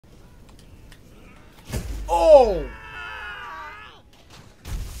Oh!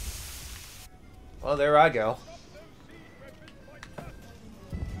 Well, there I go.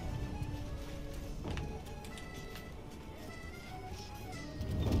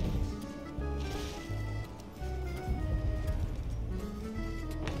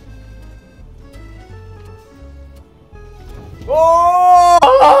 Oh!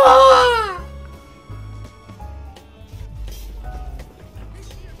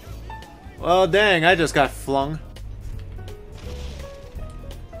 Well, dang, I just got flung.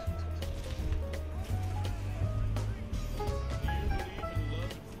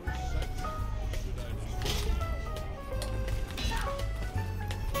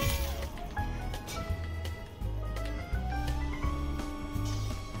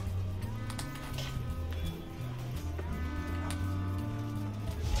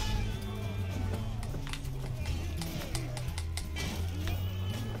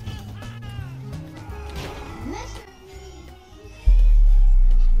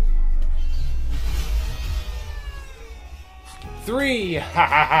 Three! Ha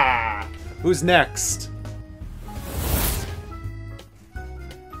ha ha! Who's next?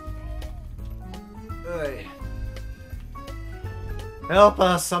 Hey. Help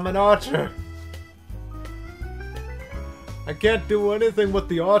us, I'm an archer. I can't do anything with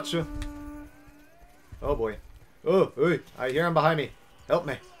the archer. Oh boy. Oh, ooh, I hear him behind me. Help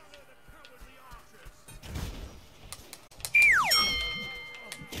me.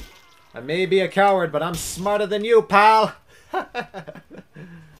 I may be a coward, but I'm smarter than you, pal!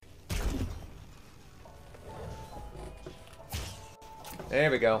 There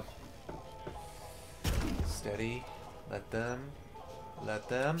we go. Steady. Let them. Let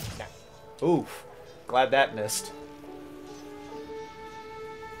them. Oof. Glad that missed.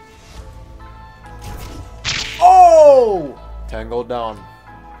 Oh! Tangled down.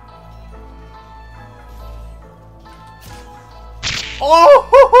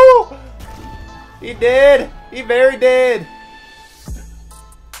 Oh! He did! He very did!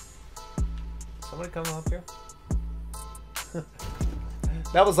 Somebody come up here?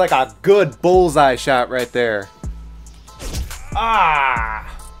 That was like a good bullseye shot right there.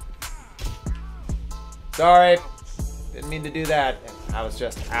 Ah! Sorry. Didn't mean to do that. I was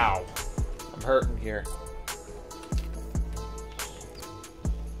just, ow. I'm hurting here.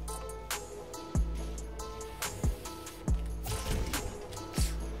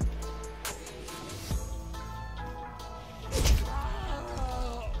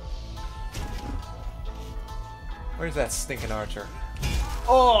 Where's that stinking archer?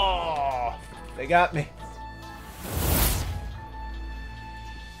 Oh! They got me.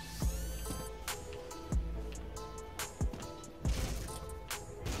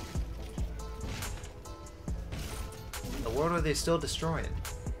 The world are they still destroying?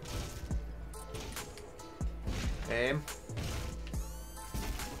 Aim.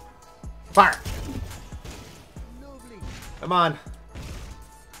 Fire! Come on.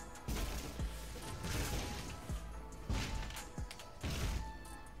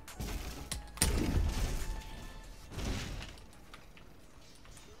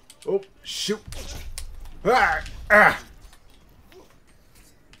 Oh, shoot. Ah, ah.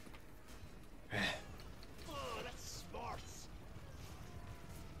 Oh, that's smart.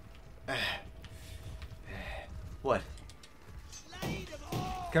 What?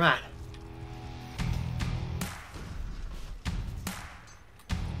 Come on.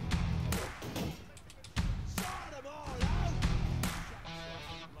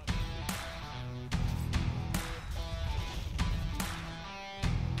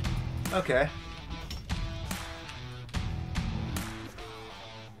 Okay.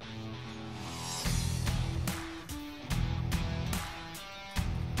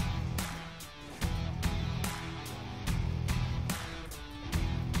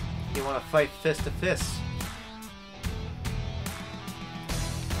 You want to fight fist to fist?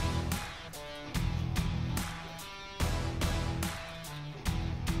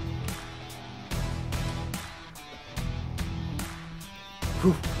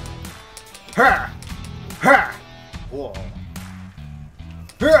 Whew. Ha! Ha! Whoa.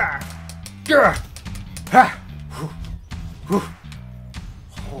 Ha! Gah! Ha! Whew. Whew.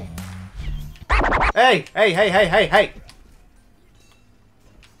 Oh. Hey! Hey! Hey! Hey! Hey! Hey!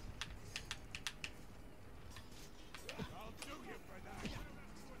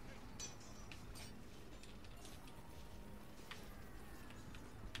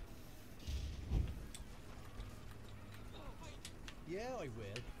 Yeah, I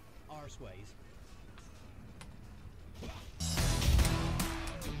will. Arseways.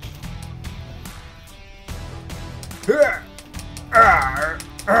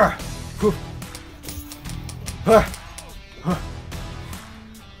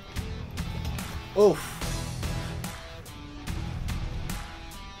 Oof.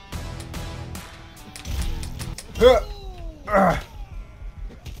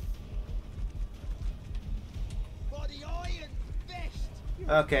 For the iron fist.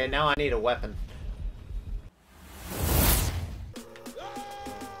 Okay, now I need a weapon.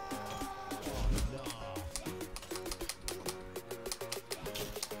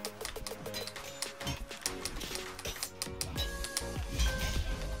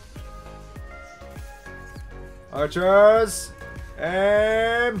 Archers,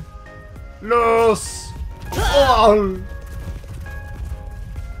 aim, loose. Oh.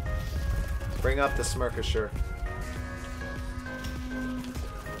 Bring up the Smirkisher.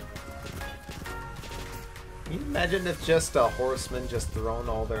 Can you imagine if just a horseman just thrown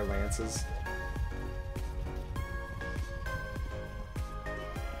all their lances?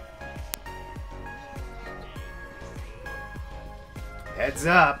 Heads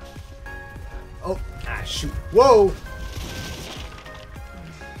up. Oh, ah, shoot. Whoa!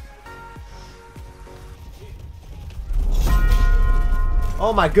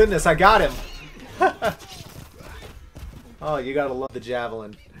 Oh my goodness, I got him! Oh, you gotta love the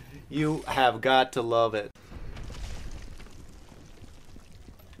javelin. You have got to love it.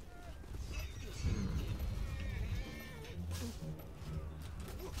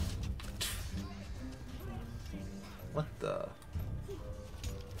 What the?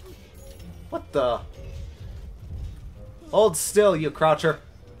 What the? Hold still, you croucher.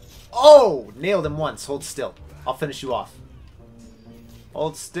 Oh! Nailed him once. Hold still. I'll finish you off.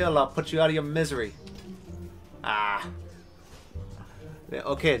 Hold still, I'll put you out of your misery. Ah.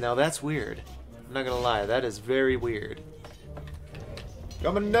 Okay, now that's weird. I'm not gonna lie, that is very weird.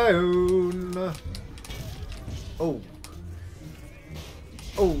 Coming down. Oh.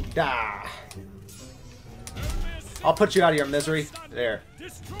 Oh, da. I'll put you out of your misery. There.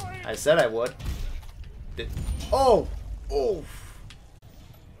 I said I would. Oh! Oh!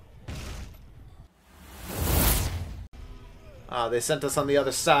 Ah, they sent us on the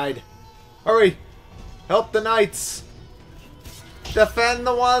other side. Hurry! Help the knights! Defend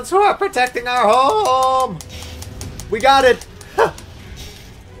the ones who are protecting our home! We got it!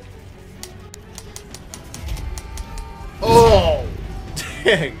 Oh!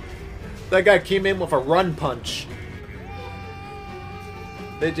 Dang! That guy came in with a run punch.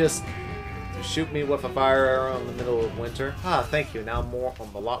 They just shoot me with a fire arrow in the middle of winter. Ah, thank you. Now I'm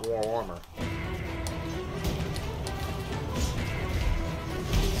a lot more warmer.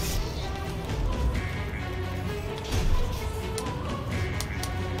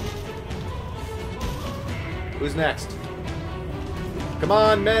 Who's next? Come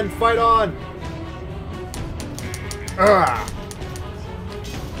on, men, fight on! Ah!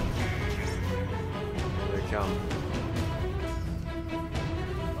 Here they come.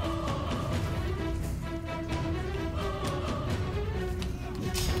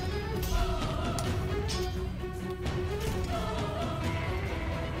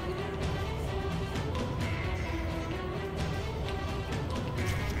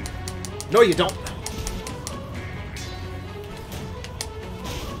 No, you don't.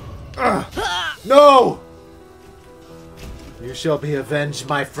 No! You shall be avenged,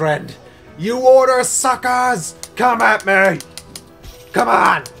 my friend. You order suckers! Come at me! Come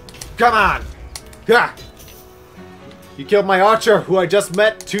on! Come on! Ha! You killed my archer, who I just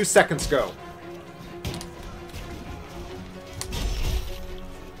met 2 seconds ago.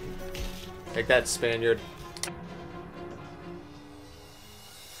 Take that, Spaniard.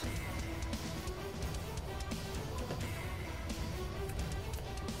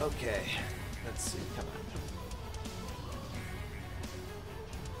 Okay, let's see, come on.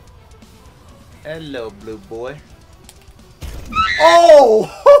 Hello, blue boy.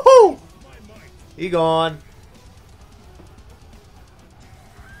 Oh! He gone.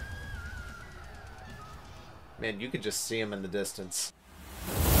 Man, you could just see him in the distance.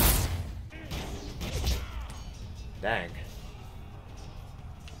 Dang.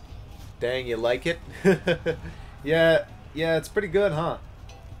 Dang, you like it? Yeah, it's pretty good, huh?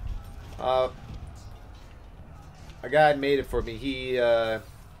 A guy made it for me. He, I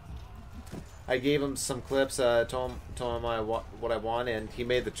gave him some clips, told him what I want, and he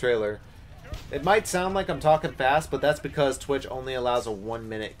made the trailer. It might sound like I'm talking fast, but that's because Twitch only allows a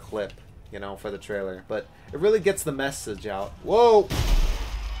 1-minute clip, you know, for the trailer. But it really gets the message out. Whoa!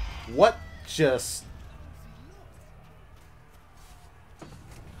 What just...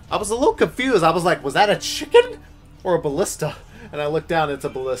 I was a little confused. I was like, was that a chicken or a ballista? And I looked down, it's a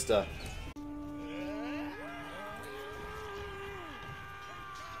ballista.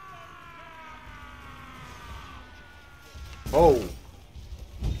 Oh.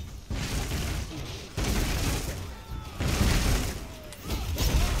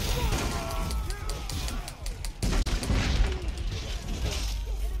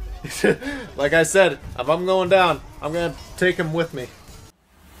 Like I said, if I'm going down, I'm gonna take him with me.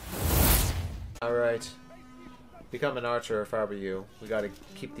 Alright. Become an archer if I were you. We gotta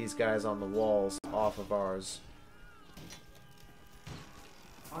keep these guys on the walls off of ours.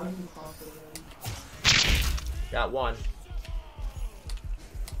 Got one.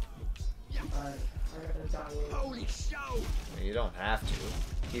 Holy show! You don't have to.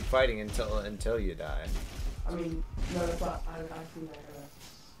 Keep fighting until you die. I mean, no, that's not. I see that.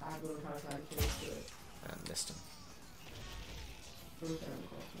 I have a little kind of case to it. I missed him.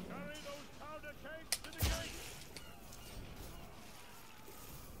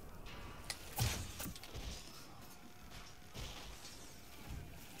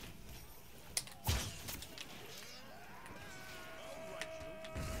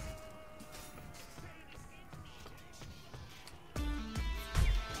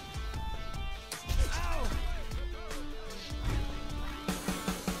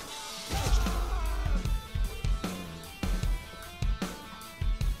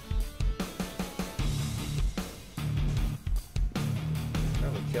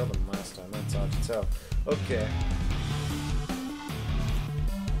 Killed him last time, that's hard to tell. Okay.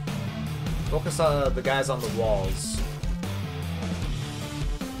 Focus on the guys on the walls.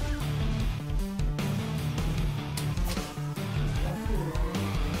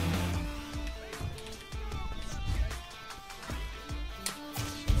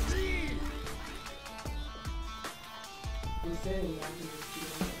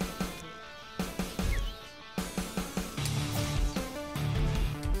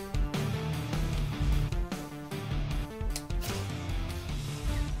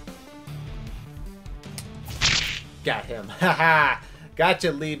 Got him. Haha!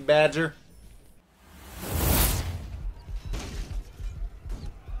 Gotcha, lead badger.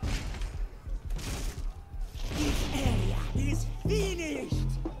 This area is finished.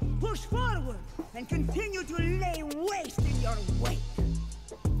 Push forward and continue to lay waste in your wake.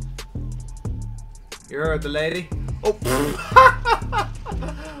 You heard the lady? Oh!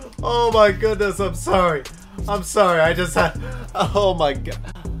 Oh my goodness, I'm sorry. I'm sorry, I just had... Oh my god.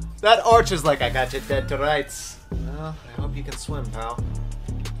 That arch is like, I got you dead to rights. Well, I hope you can swim, pal.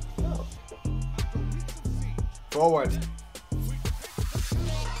 Oh. Forward.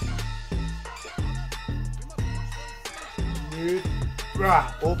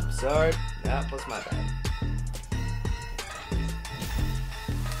 Oops, sorry. That was my bad.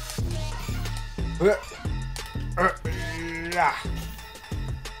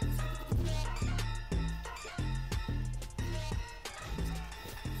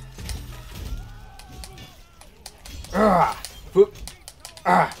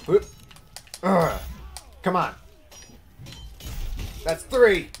 Come on. That's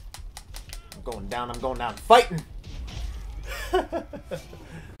 3. I'm going down. Fighting!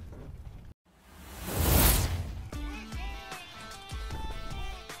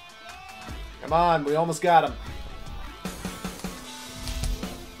 Come on, we almost got him.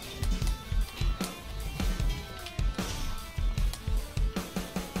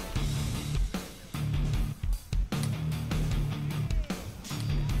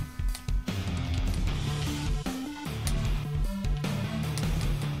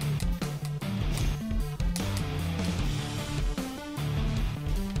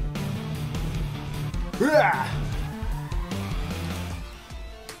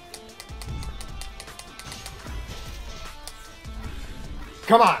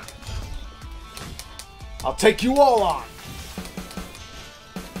 Come on! I'll take you all on!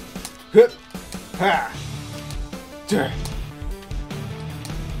 Hip! Ha! Duh.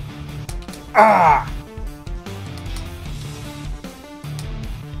 Ah!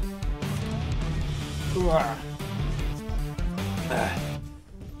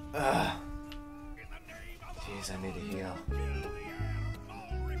 Jeez, I need to heal.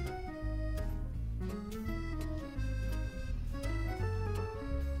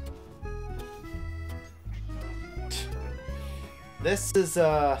 This is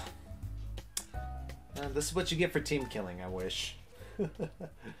this is what you get for team killing, I wish.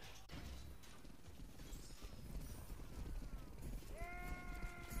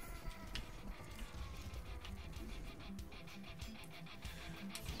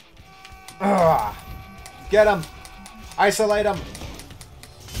 Get him! Isolate him!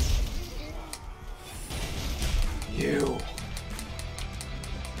 You!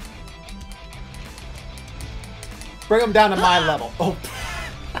 Bring him down to my level. Oh!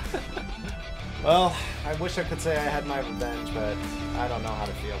 Well, I wish I could say I had my revenge, but I don't know how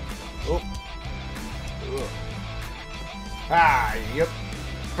to feel. Oh. Ooh. Ah, yep.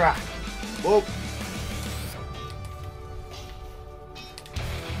 Brah. Whoop.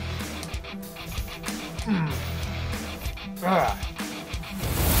 Ah.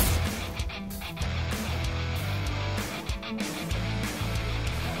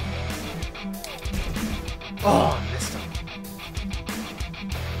 Oh, I missed him.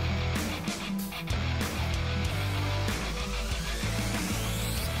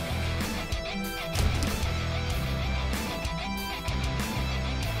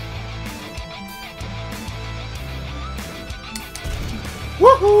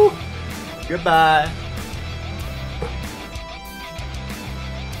 Woohoo! Goodbye.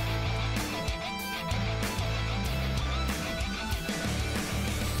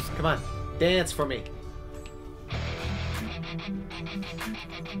 Come on, dance for me.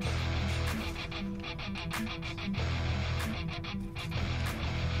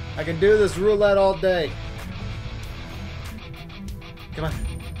 I can do this roulette all day. Come on.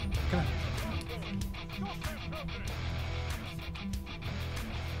 Come on.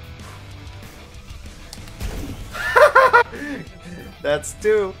 That's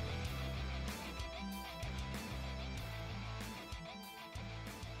two.